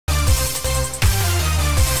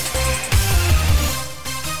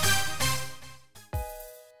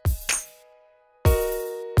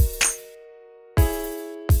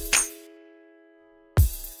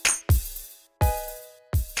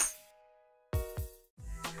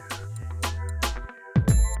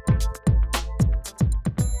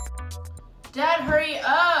Dad, hurry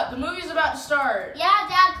up. The movie's about to start. Yeah,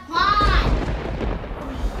 Dad, come on.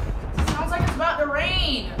 Sounds like it's about to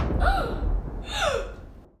rain.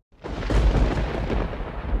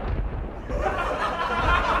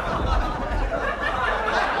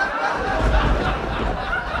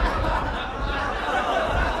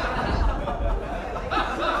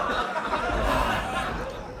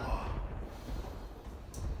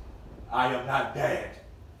 I am not Dad.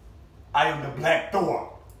 I am the Black Thor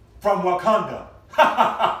from Wakanda.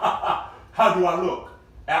 How do I look?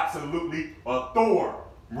 Absolutely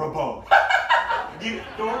adorable. Get it,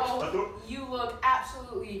 Thor? You look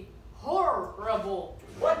absolutely horrible.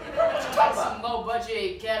 What you talking Some about?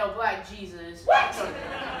 low-budget ghetto black Jesus. What?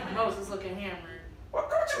 Moses looking hammered.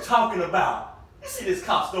 What you talking about? You see this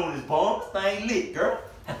costume on his bum? This thing lit, girl.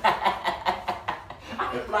 I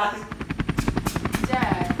can fly this.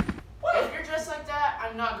 Dad, if you're dressed like that,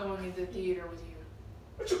 I'm not going to the theater with you.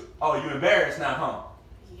 Oh, you embarrassed now, huh?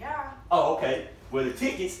 Yeah. Oh, okay. Well, the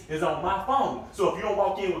tickets is on my phone. So if you don't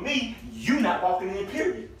walk in with me, you not walking in,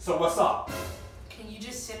 period. So what's up? Can you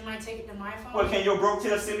just send my ticket to my phone? Well, can your broke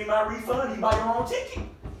tail send me my refund? You buy your own ticket.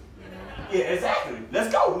 Yeah, exactly.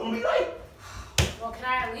 Let's go. We're going to be late. Well, can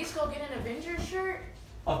I at least go get an Avengers shirt?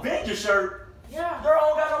 Avengers shirt? Yeah. Girl, I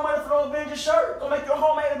don't got no money for no Avengers shirt. Go make your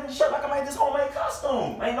homemade Avengers shirt like I made this homemade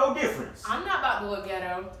costume. Ain't no difference. I'm not about to look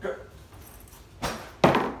ghetto. Girl.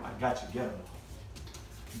 I got you ghetto.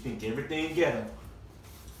 You think everything ghetto.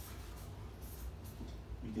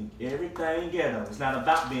 You think everything ghetto. It's not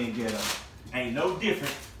about being ghetto. Ain't no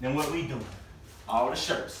different than what we doing. All the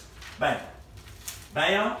shirts. Bam.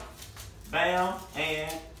 Bam. Bam.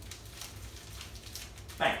 And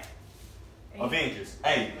bam. Avengers.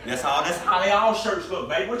 Hey, that's how they all shirts look,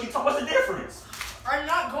 baby. What you talking? What's the difference? I'm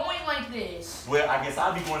not going like this. Well, I guess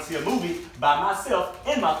I'll be going to see a movie by myself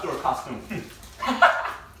in my Thor costume.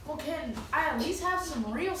 Well, can I at least have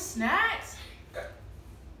some real snacks?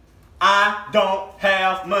 I don't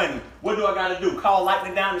have money. What do I gotta do? Call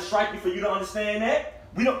lightning down and strike me for you to understand that?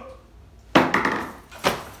 We don't. Y'all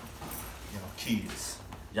kids.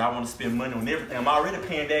 Y'all wanna spend money on everything. I'm already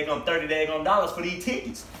paying daggone $30 for these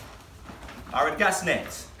tickets. I already got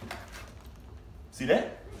snacks. See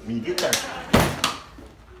that? When you get thirsty.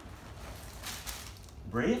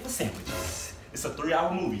 Bread for sandwiches. It's a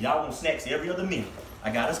 3-hour movie. Y'all want snacks every other minute. I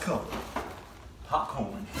got us covered.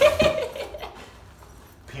 Popcorn.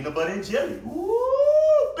 Peanut butter and jelly.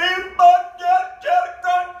 Ooh, peanut butter, jelly,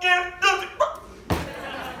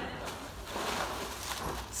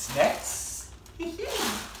 snacks.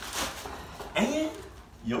 And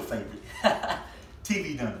your favorite.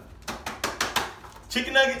 TV dinner.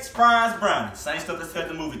 Chicken nuggets, fries, brownies. Same stuff that's at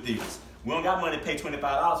the movie theaters. We don't got money to pay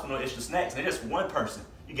 $25 for no extra snacks. They're just for one person.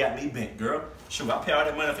 You got me bent, girl. Sure, I'll pay all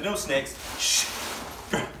that money for them snacks. Shh.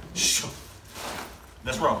 Girl, shh.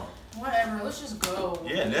 Let's roll. Whatever, let's just go.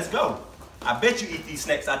 Yeah, let's go. I bet you eat these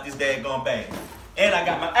snacks out this daggone bag. And I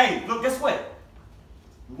got my, hey, look, guess what?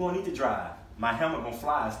 We won't need to drive. My helmet gonna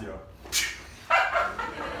fly us there.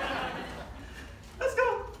 Let's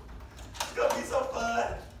go. It's gonna be so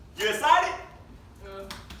fun. You excited? Yeah.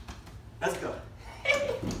 Let's go.